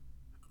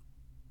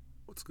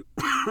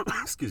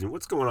Excuse me.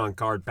 What's going on,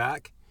 Card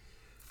Pack?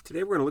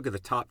 Today we're going to look at the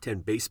top 10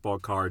 baseball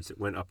cards that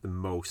went up the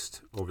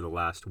most over the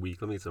last week.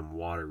 Let me get some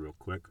water real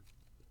quick.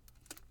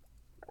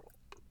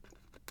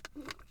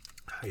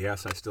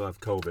 Yes, I still have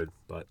COVID,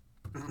 but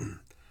I'm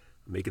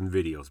making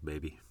videos,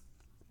 baby.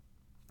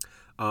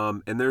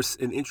 And there's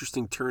an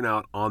interesting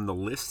turnout on the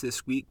list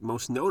this week.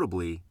 Most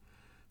notably,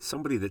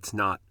 somebody that's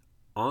not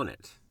on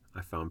it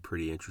I found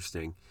pretty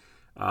interesting.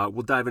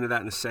 We'll dive into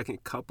that in a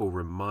second. Couple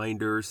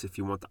reminders. If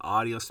you want the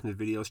audio from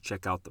the videos,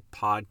 check out the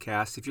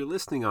podcast. If you're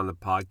listening on the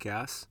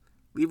podcast,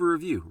 leave a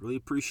review. Really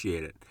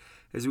appreciate it.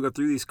 As we go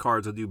through these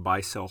cards, I'll do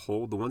buy, sell,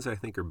 hold. The ones that I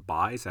think are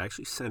buys, I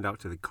actually send out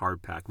to the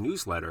Card Pack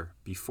newsletter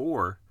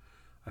before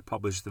I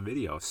publish the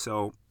video.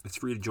 So it's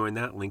free to join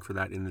that. Link for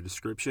that in the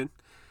description.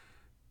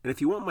 And if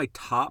you want my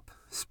top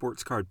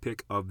sports card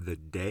pick of the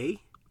day,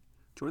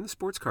 join the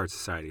Sports Card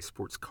Society,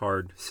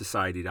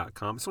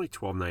 sportscardsociety.com. It's only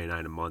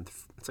 $12.99 a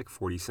month. It's like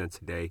 40 cents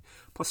a day.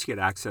 Plus, you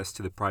get access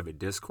to the private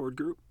Discord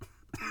group.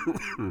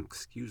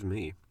 Excuse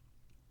me.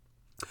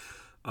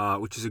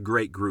 Which is a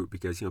great group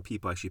because,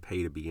 people actually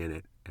pay to be in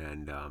it.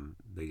 And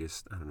they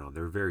just,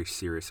 they're very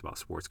serious about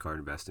sports card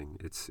investing.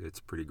 It's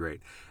pretty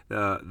great.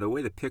 The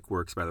way the pick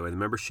works, by the way, the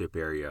membership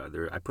area,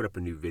 I put up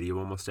a new video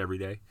almost every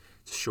day.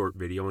 It's a short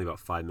video, only about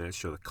 5 minutes,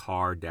 show the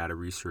card, data,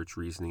 research,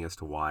 reasoning as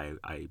to why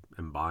I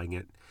am buying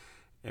it.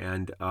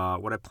 And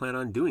what I plan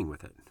on doing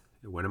with it.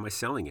 When am I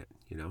selling it?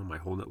 Am I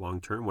holding it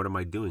long term? What am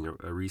I doing?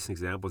 A recent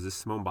example is this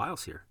Simone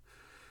Biles here.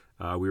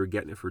 We were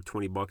getting it for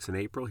 $20 in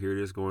April. Here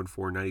it is going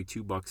for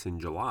 $92 in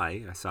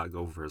July. I saw it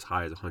go for as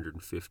high as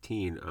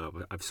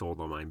 $115. I've sold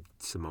all my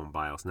Simone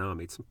Biles now. I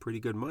made some pretty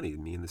good money.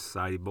 Me and the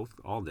society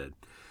all did.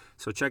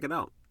 So check it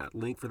out.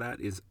 Link for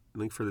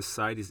the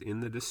site is in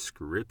the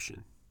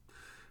description.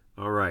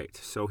 All right,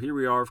 so here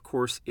we are, of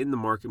course, in the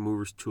Market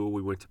Movers tool.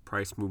 We went to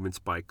price movements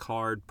by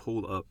card,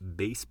 pulled up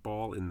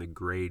baseball in the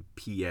grade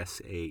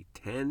PSA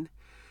 10.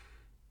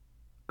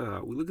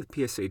 We look at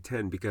the PSA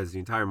 10 because the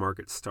entire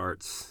market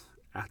starts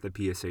at the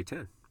PSA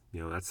 10.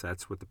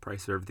 That's what the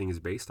price of everything is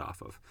based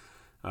off of.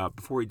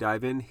 Before we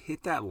dive in,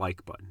 hit that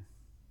like button.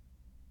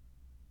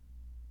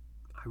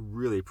 I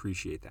really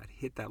appreciate that.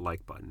 Hit that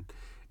like button.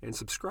 And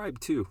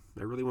subscribe, too.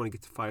 I really want to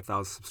get to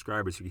 5,000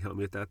 subscribers. If you can help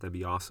me with that, that'd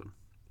be awesome.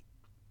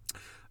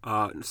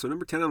 So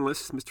number 10 on the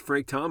list is Mr.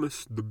 Frank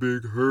Thomas, the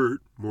Big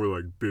Hurt, more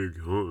like Big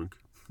Hunk.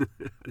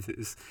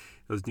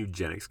 Those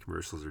Nugenix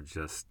commercials are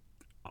just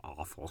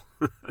awful.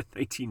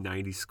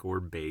 1990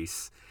 score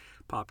base,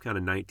 pop count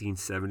of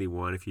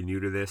 1971. If you're new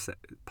to this,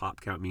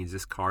 pop count means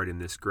this card in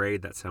this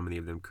grade. That's how many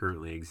of them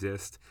currently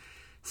exist.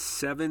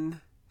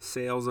 7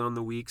 sales on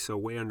the week, so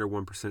way under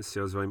 1%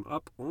 sales volume,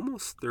 up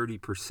almost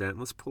 30%.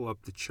 Let's pull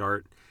up the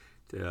chart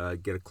to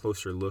get a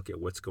closer look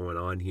at what's going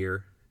on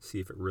here. See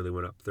if it really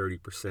went up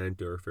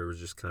 30% or if it was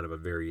just kind of a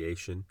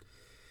variation.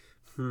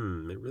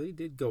 It really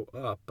did go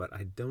up, but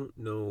I don't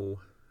know.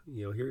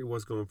 Here it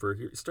was going for,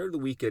 it started the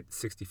week at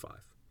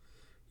 65.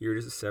 Here it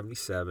is at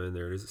 77.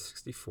 There it is at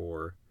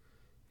 64.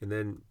 And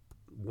then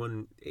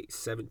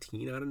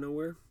 117 out of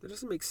nowhere. That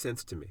doesn't make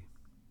sense to me.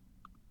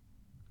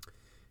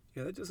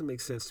 Yeah, that doesn't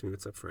make sense to me.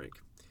 What's up, Frank?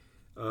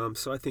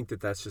 So I think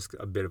that's just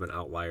a bit of an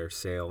outlier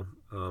sale.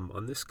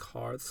 On this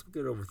card, let's look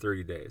at it over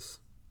 30 days.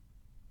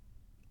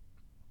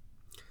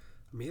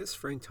 It's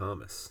Frank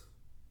Thomas.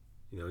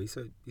 He's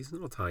an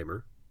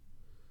all-timer.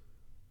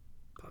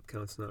 Pop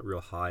count's not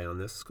real high on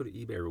this. Let's go to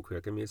eBay real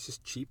quick. It's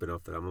just cheap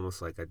enough that I'm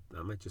almost like I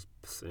might just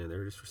stand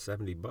there just for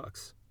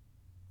 $70.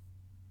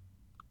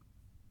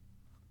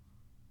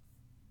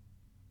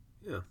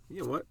 Yeah,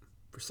 you know what?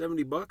 For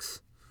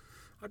 $70,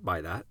 I'd buy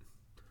that.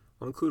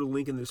 I'll include a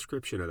link in the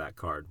description of that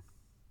card,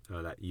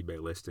 that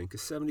eBay listing.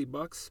 Because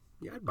 $70,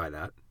 yeah, I'd buy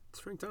that. It's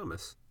Frank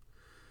Thomas.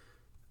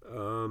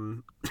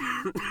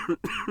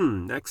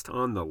 Next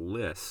on the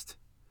list,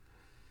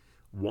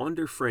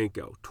 Wander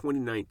Franco,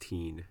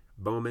 2019,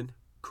 Bowman,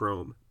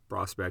 Chrome,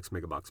 Prospects,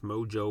 Megabox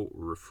Mojo,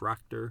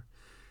 Refractor,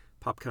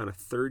 pop count of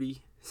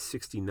 30,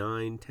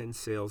 69, 10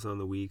 sales on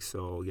the week,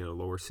 so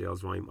lower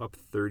sales volume, up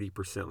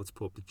 30%. Let's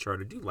pull up the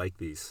chart. I do like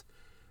these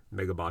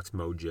Megabox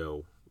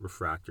Mojo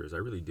Refractors, I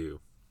really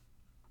do.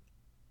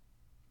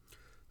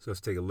 So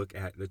let's take a look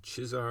at the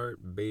Chizart,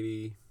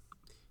 baby.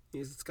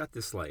 It's got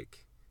this I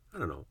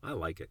don't know. I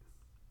like it.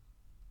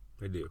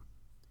 I do.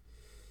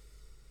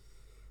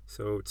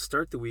 So to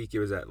start the week, it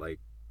was at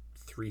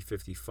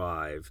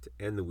 $355. To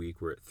end the week,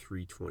 we're at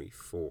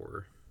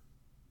 $324.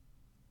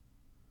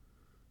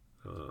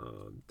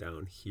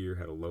 Down here,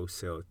 had a low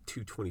sale at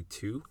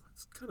 $222.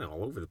 It's kind of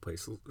all over the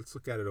place. Let's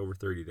look at it over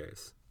 30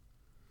 days.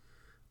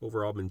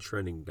 Overall, been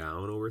trending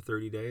down over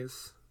 30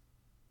 days.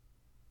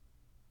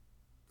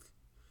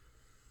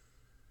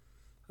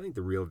 I think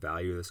the real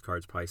value of this card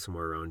is probably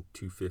somewhere around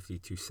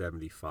 $250,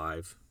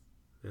 $275.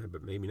 Yeah,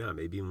 but maybe not.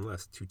 Maybe even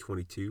less.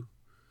 $222,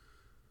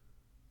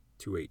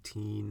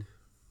 $218,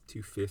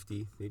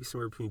 $250. Maybe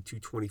somewhere between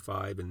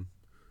 $225 and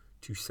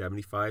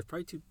 $275.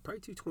 Probably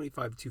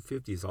 $225 to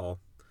 $250 is all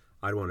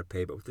I'd want to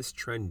pay. But with this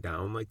trend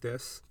down like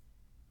this,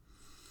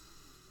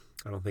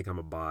 I don't think I'm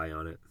a buy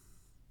on it.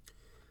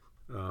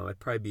 I'd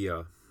probably be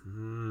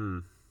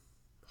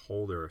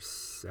Hold or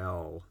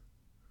sell?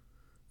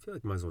 I feel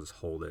like might as well just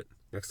hold it.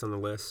 Next on the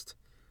list,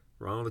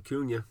 Ronald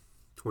Acuna,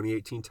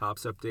 2018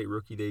 Topps Update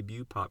rookie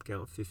debut, pop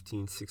count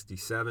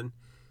 1567.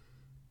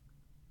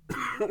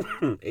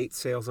 8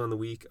 sales on the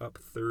week, up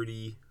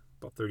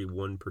about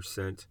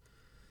 31%.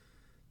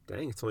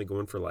 Dang, it's only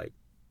going for like.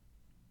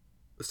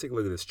 Let's take a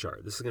look at this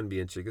chart. This is going to be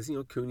interesting because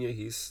Acuna,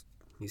 he's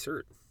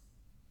hurt.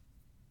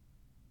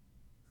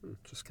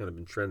 Just kind of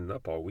been trending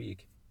up all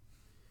week.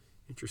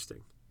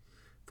 Interesting.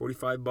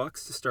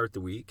 $45 to start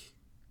the week,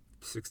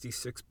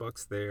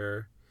 $66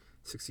 there,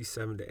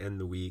 $67 to end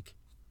the week.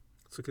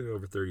 Let's look at it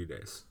over 30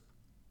 days.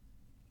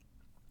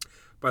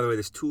 By the way,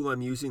 this tool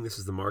I'm using, this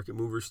is the Market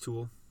Movers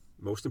tool.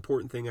 Most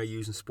important thing I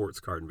use in sports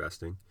card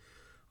investing.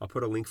 I'll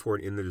put a link for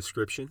it in the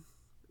description.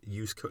 And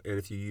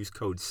if you use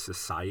code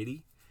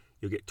SOCIETY,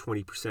 you'll get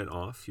 20%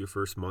 off your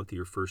first month of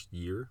your first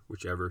year,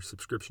 whichever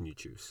subscription you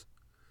choose.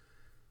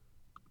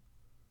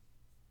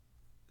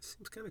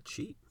 Seems kind of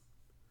cheap.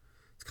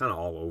 It's kind of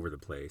all over the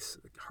place.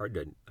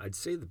 I'd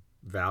say the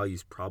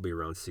value's probably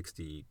around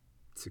 $60,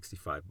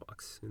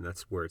 $65, and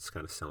that's where it's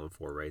kind of selling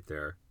for right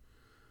there.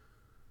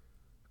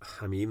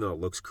 I mean, even though it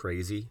looks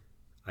crazy,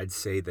 I'd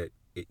say that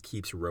it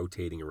keeps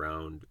rotating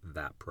around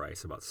that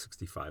price, about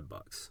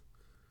 $65.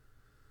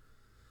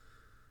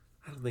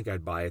 I don't think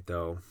I'd buy it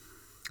though.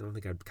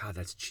 God,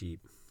 that's cheap.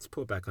 Let's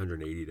pull it back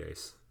 180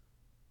 days.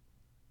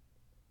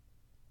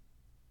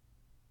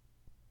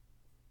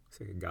 Looks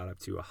like it got up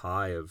to a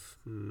high of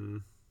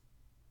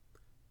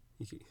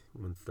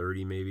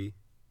 130 maybe.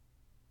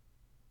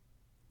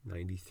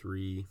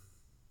 93.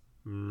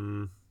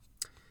 Nah,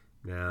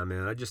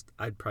 man,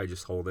 I'd probably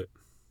just hold it.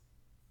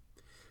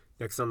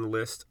 Next on the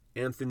list,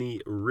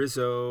 Anthony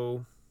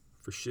Rizzo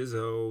for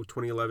Shizzo,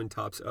 2011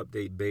 Topps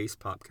Update base,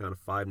 pop count of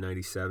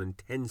 597,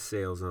 10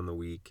 sales on the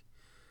week,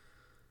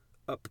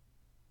 up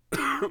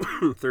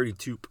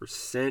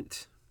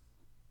 32%.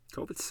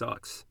 COVID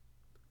sucks.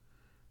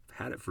 I've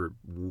had it for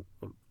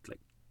like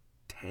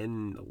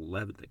 10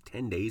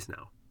 days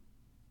now.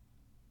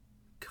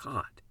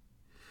 God.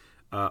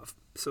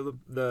 So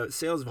the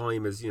sales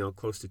volume is,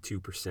 close to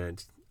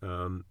 2%.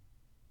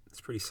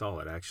 It's pretty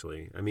solid,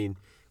 actually. I mean,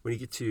 when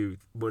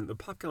the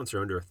pop counts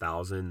are under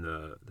 1,000,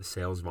 the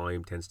sales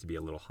volume tends to be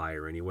a little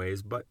higher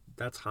anyways, but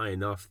that's high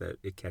enough that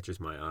it catches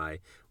my eye.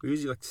 We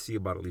usually like to see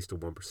about at least a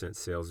 1%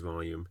 sales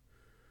volume.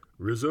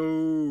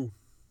 Rizzo,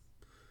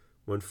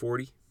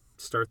 140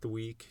 start the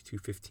week,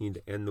 215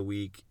 to end the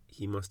week.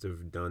 He must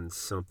have done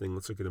something.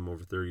 Let's look at him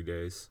over 30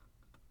 days.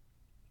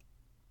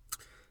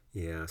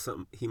 Yeah,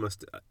 he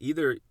must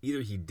either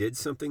he did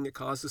something that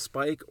caused a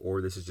spike,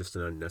 or this is just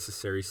an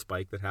unnecessary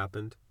spike that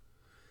happened.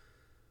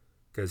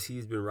 Because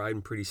he's been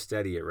riding pretty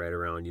steady at right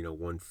around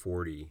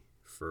 140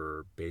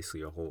 for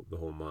basically the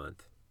whole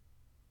month.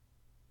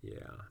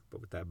 Yeah,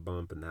 but with that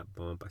bump,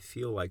 I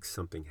feel like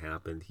something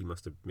happened. He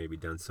must have maybe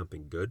done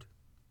something good.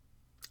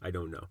 I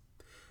don't know,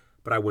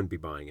 but I wouldn't be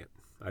buying it.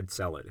 I'd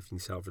sell it if you can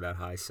sell it for that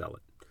high. Sell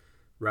it.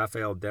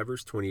 Rafael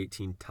Devers,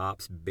 2018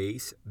 Topps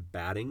base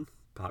batting.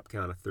 Pop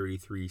count of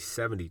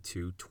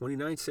 3372,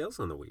 29 sales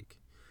on the week.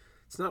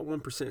 It's not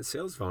 1%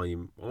 sales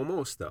volume,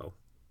 almost though,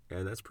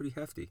 and that's pretty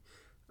hefty.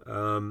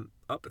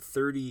 Up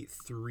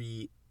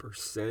 33%.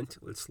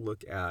 Let's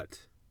look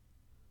at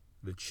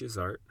the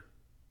Chizart,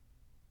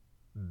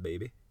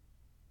 baby.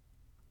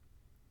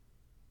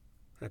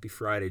 Happy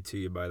Friday to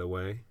you, by the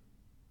way.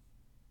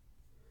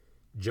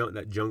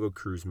 That Jungle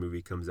Cruise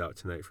movie comes out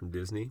tonight from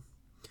Disney.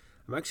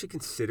 I'm actually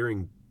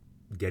considering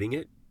getting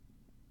it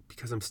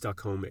because I'm stuck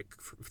home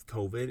with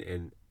COVID,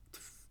 and to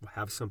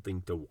have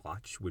something to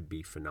watch would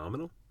be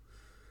phenomenal.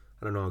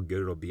 I don't know how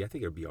good it'll be. I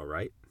think it'll be all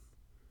right.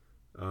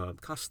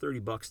 It costs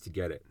 $30 to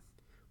get it,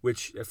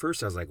 which at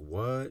first I was like,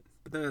 what?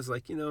 But then I was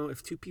like,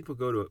 if two people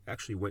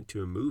went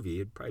to a movie,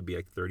 it'd probably be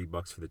like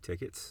 $30 for the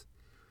tickets.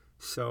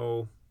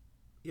 So,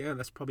 yeah,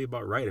 that's probably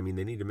about right. I mean,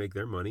 they need to make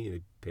their money, and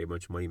they pay a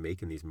bunch of money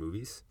making these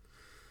movies.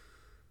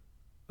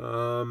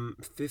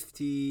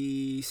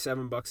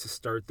 $57 to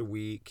start the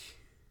week,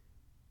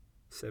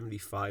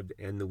 $75 to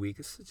end the week.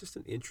 This is just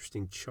an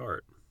interesting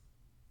chart.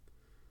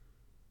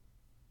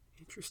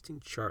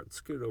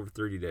 Let's get it over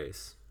 30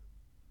 days.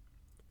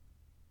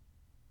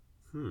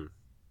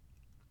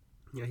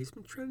 Yeah, he's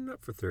been trending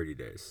up for 30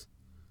 days.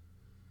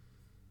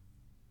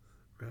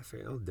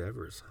 Rafael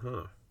Devers,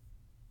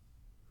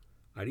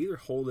 I'd either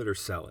hold it or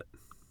sell it.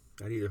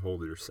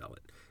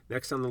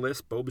 Next on the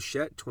list, Bo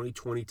Bichette,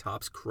 2020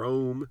 Topps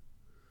Chrome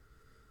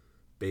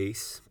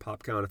base,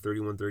 pop count of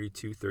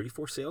 3132,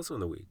 34 sales on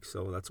the week.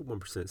 So that's a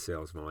 1%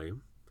 sales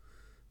volume.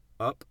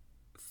 Up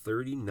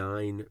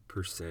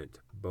 39%.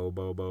 Bo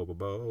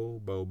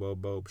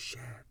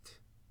Bichette.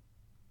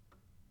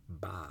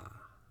 Bah.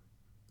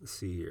 Let's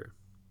see here.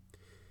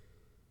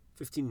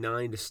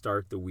 59 to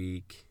start the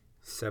week,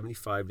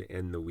 75 to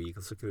end the week.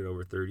 Let's look at it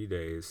over 30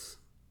 days.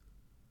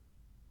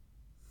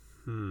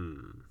 Yeah,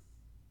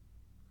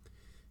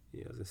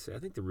 I was gonna say, I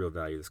think the real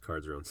value of this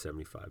card's around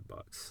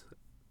 $75.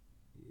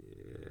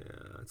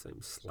 Yeah, it's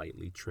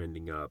slightly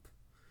trending up.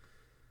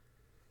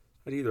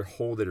 I'd either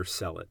hold it or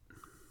sell it.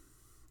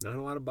 Not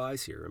a lot of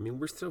buys here. I mean,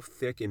 we're so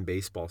thick in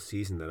baseball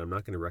season that I'm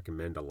not going to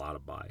recommend a lot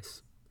of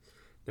buys.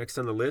 Next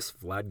on the list,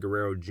 Vlad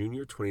Guerrero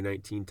Jr.,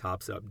 2019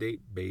 Topps Update,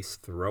 base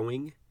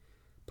throwing.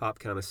 Pop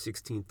count of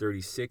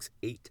 1636,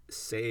 8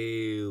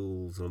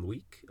 sales on the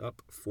week,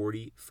 up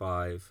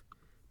 45%.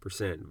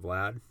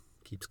 Vlad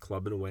keeps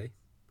clubbing away.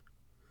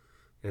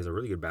 Has a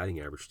really good batting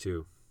average,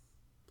 too.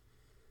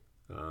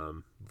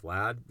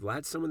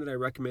 Vlad's someone that I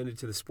recommended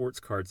to the Sports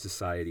Card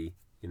Society,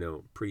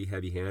 pretty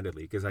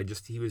heavy-handedly, because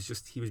he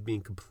was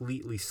being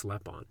completely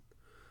slept on.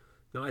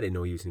 Now, I didn't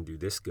know he was going to do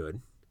this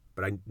good,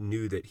 but I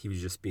knew that he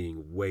was just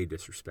being way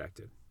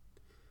disrespected.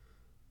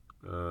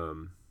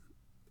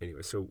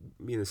 Anyway, so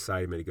me and the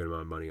side made a good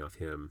amount of money off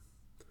him.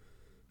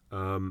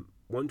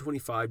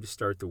 125 to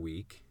start the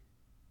week,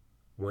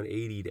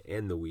 180 to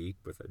end the week,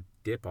 with a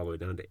dip all the way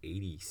down to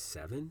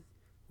 87.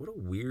 What a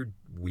weird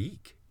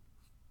week.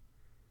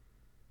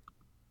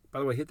 By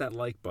the way, hit that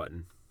like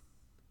button.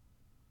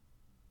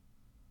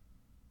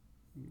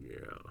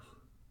 Yeah,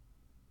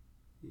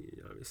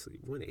 obviously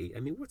 180. I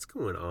mean, what's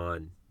going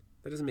on?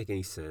 That doesn't make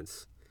any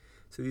sense.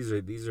 So these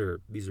are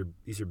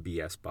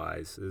BS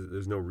buys.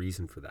 There's no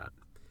reason for that.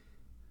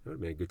 That would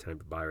have been a good time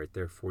to buy right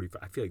there.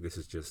 45. I feel like this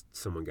is just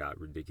someone got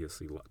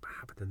ridiculously low.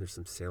 But then there's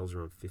some sales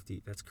around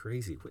 50. That's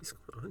crazy. What is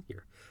going on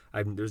here?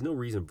 There's no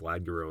reason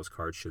Vlad Guerrero's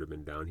card should have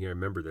been down here. I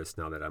remember this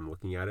now that I'm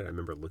looking at it. I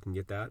remember looking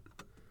at that.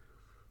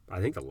 I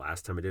think the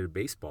last time I did a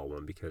baseball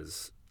one,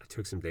 because I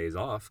took some days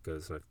off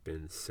because I've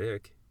been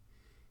sick.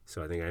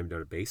 So I think I haven't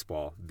done a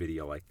baseball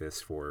video like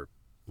this for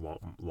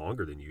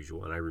longer than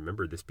usual. And I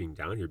remember this being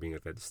down here being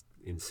like, that's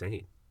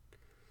insane.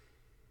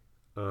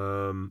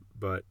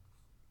 But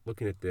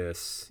looking at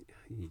this,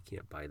 you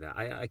can't buy that.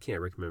 I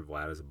can't recommend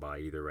Vlad as a buy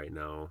either right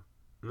now.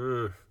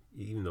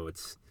 Even though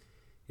it's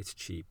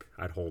cheap,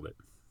 I'd hold it.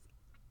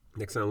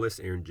 Next on the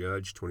list, Aaron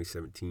Judge,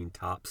 2017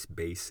 Topps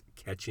base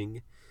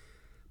catching.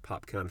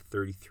 Pop count of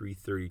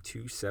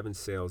 33-32, 7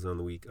 sales on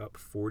the week, up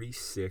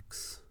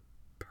 46%.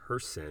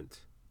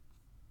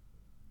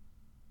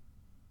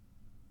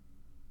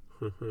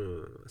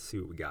 Let's see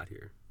what we got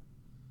here.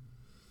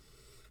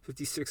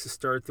 56 to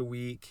start the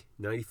week,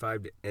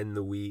 95 to end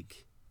the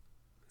week.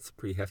 It's a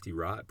pretty hefty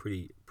rise,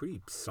 pretty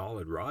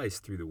solid rise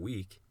through the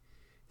week.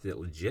 Is it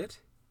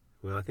legit?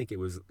 Well, I think it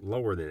was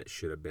lower than it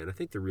should have been. I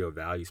think the real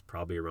value is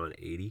probably around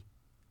 80.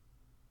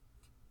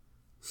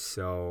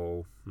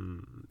 So,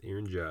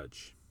 Aaron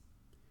Judge.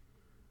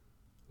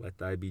 Let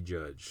thy be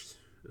judged.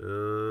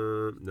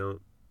 No,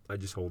 I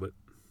just hold it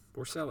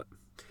or sell it.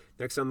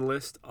 Next on the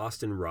list,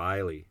 Austin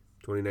Riley,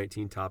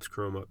 2019 Topps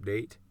Chrome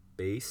Update.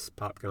 Base,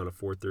 pop count of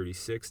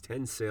 436,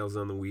 10 sales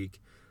on the week,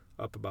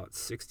 up about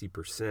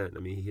 60%. I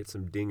mean, he hit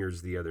some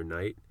dingers the other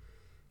night.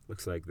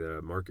 Looks like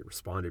the market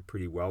responded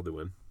pretty well to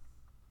him.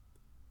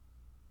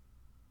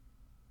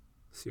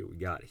 Let's see what we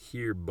got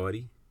here,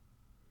 buddy.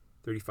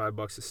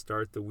 $35 to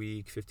start the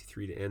week,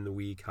 53 to end the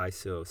week, high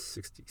sale of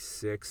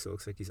 66, so it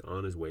looks like he's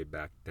on his way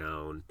back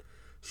down.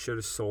 Should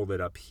have sold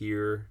it up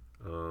here.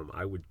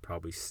 I would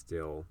probably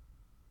still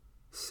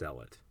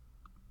sell it.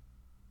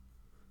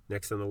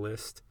 Next on the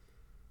list,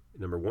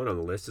 number 1 on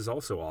the list is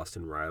also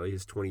Austin Riley,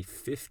 his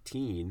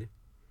 2015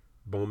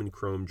 Bowman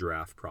Chrome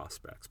Draft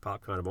Prospects.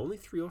 Pop count of only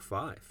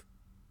 305.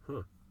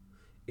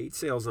 8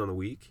 sales on the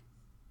week,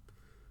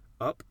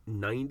 up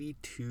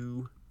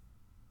 92%.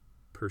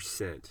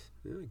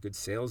 Yeah, good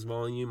sales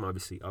volume,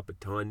 obviously up a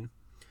ton.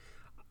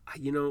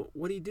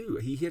 What did he do?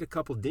 He hit a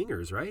couple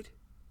dingers, right?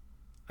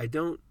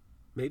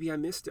 Maybe I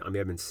missed it. I mean,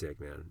 I've been sick,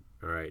 man.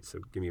 All right, so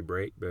give me a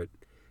break, but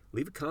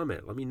leave a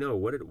comment. Let me know,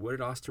 what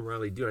did Austin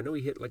Riley do? I know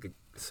he hit like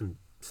some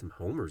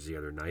homers the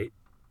other night,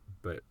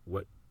 but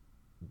what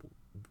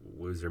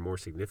was there more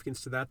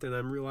significance to that than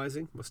I'm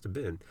realizing? Must have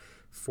been.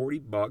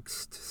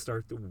 $40 to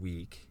start the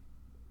week,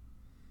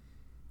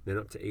 then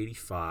up to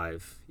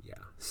 85. Yeah,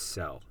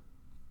 sell.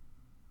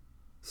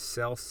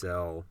 Sell.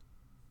 Sell.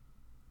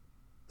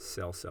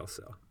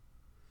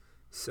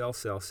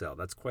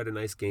 That's quite a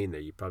nice gain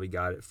there. You probably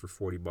got it for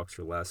 $40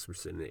 or less. We're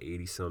sitting at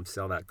 80 some.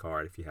 Sell that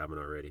card if you haven't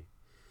already.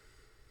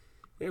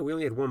 Yeah, we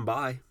only had one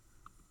buy.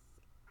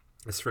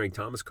 That's Frank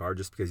Thomas card,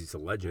 just because he's a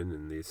legend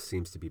and his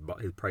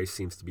price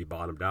seems to be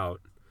bottomed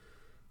out,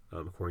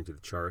 according to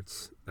the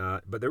charts.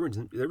 But there was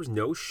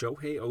no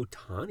Shohei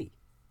Ohtani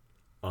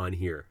on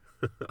here.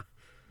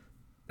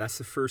 That's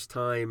the first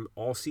time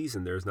all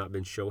season there's not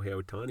been Shohei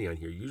Ohtani on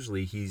here.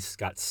 Usually he's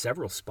got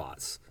several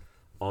spots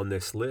on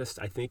this list.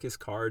 I think his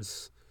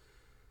cards,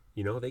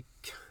 they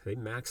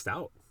maxed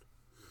out.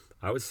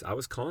 I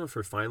was calling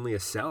for finally a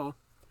sell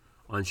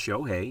on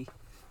Shohei,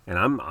 and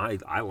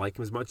I like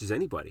him as much as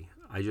anybody.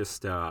 I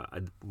just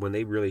when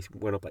they really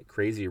went up like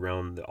crazy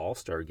around the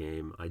All-Star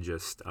game, I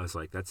was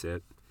like, that's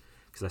it,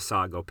 because I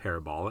saw it go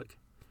parabolic,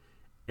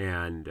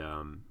 and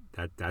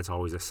that's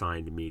always a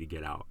sign to me to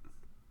get out.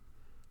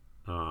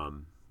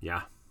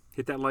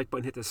 Hit that like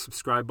button, hit the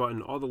subscribe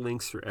button. All the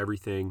links for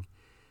everything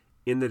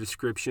in the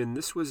description.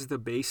 This was the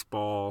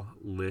baseball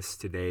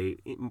list today.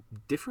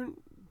 Different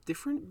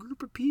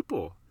group of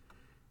people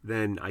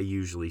than I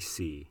usually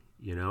see,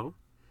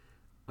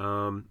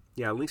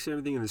 Yeah, links to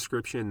everything in the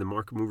description. The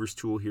Market Movers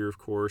tool here, of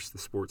course, the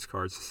Sports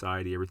Card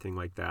Society, everything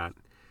like that.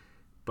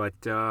 But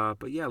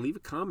yeah, leave a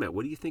comment.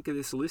 What do you think of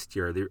this list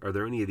here? Are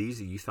there any of these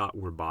that you thought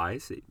were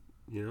buys?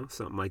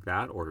 Something like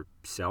that, or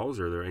sells?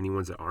 Are there any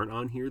ones that aren't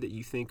on here that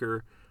you think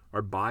are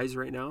buys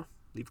right now?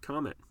 Leave a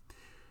comment.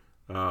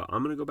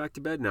 I'm gonna go back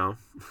to bed now.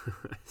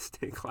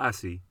 Stay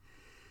classy.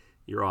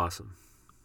 You're awesome.